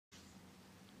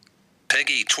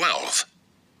Peggy 12.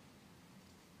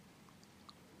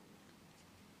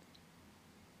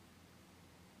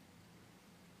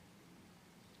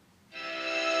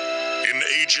 In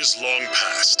ages long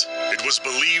past, it was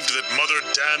believed that Mother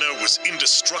Dana was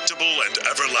indestructible and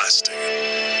everlasting.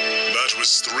 That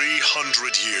was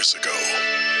 300 years ago.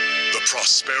 The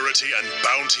prosperity and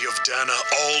bounty of Dana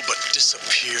all but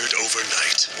disappeared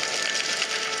overnight.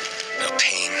 No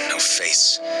pain, no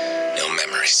face, no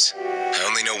memories. I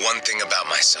only know one thing about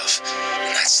myself,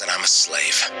 and that's that I'm a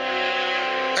slave.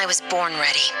 I was born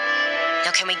ready. Now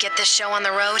can we get this show on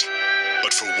the road?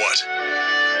 But for what?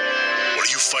 What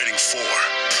are you fighting for?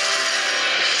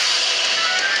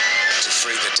 To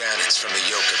free the Danans from the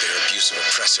yoke of their abusive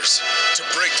oppressors. To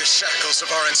break the shackles of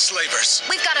our enslavers.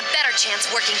 We've got a better chance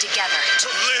working together. To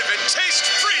live and taste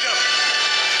freedom!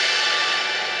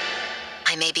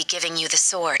 I may be giving you the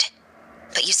sword,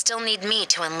 but you still need me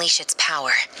to unleash its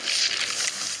power.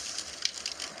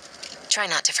 Try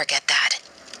not to forget that.